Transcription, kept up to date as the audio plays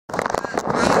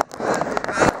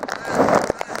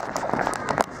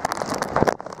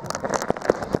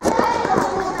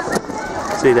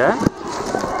See that?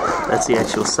 That's the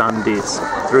actual sun disk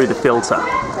through the filter.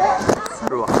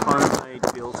 Through a homemade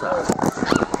filter.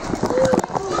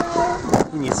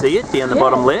 Can you see it down the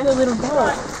bottom left? The little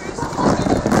dot.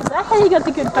 Is that how you got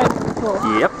the good photo before?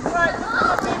 Yep.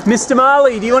 Mr.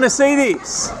 Marley, do you want to see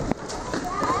this?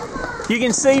 You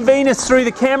can see Venus through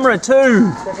the camera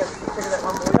too.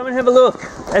 Come and have a look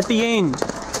at the end.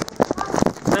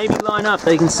 Maybe line up,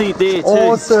 they can see it there too.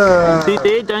 Awesome. See it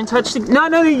there, don't touch the... No,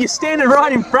 you're standing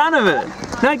right in front of it.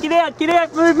 No, get out,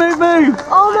 move.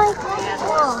 Oh my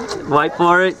god. Wait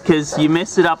for it, because you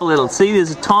messed it up a little. See,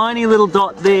 there's a tiny little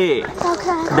dot there.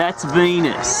 Okay. That's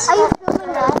Venus. Are you filming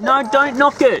that? No, don't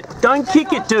knock it. Don't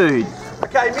kick it, dude.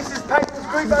 Okay, Mrs. Payton's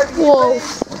group over here. Whoa.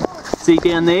 See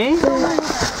down there?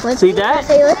 See that?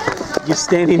 You're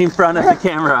standing in front of the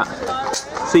camera.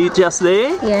 See it just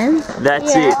there? Yeah.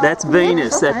 That's it. That's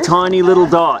Venus. That tiny little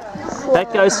dot.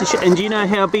 That goes to show. And do you know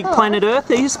how big planet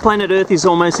Earth is? Planet Earth is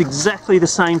almost exactly the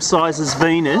same size as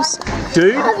Venus.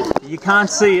 Dude, you can't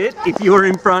see it if you're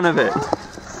in front of it.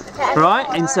 Right?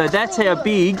 And so that's how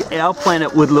big our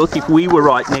planet would look if we were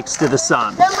right next to the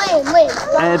sun.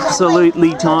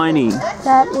 Absolutely tiny.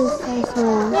 That is so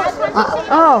cool.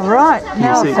 Oh, right.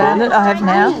 Now see I found that? it. I have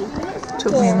now.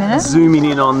 Took me a minute. Zooming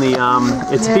in on the,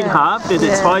 it's a bit hard, but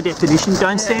it's high definition.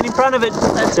 Don't stand in front of it.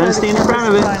 Don't stand in front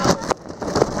of it.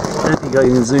 I don't think I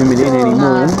can zoom it in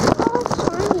anymore.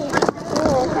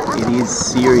 It is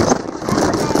serious.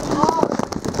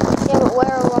 Yeah, but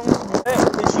where are we?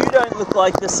 Because you don't look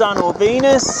like the sun or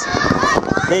Venus.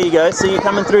 There you go. So you're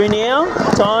coming through now.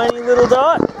 Tiny little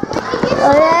dot.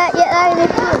 Oh yeah,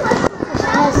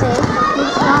 I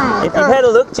see. If you've had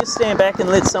a look, just stand back and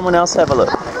let someone else have a look.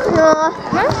 No.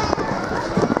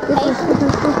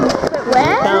 Where?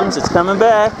 Here it comes. It's coming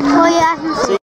back. Oh yeah, I can see.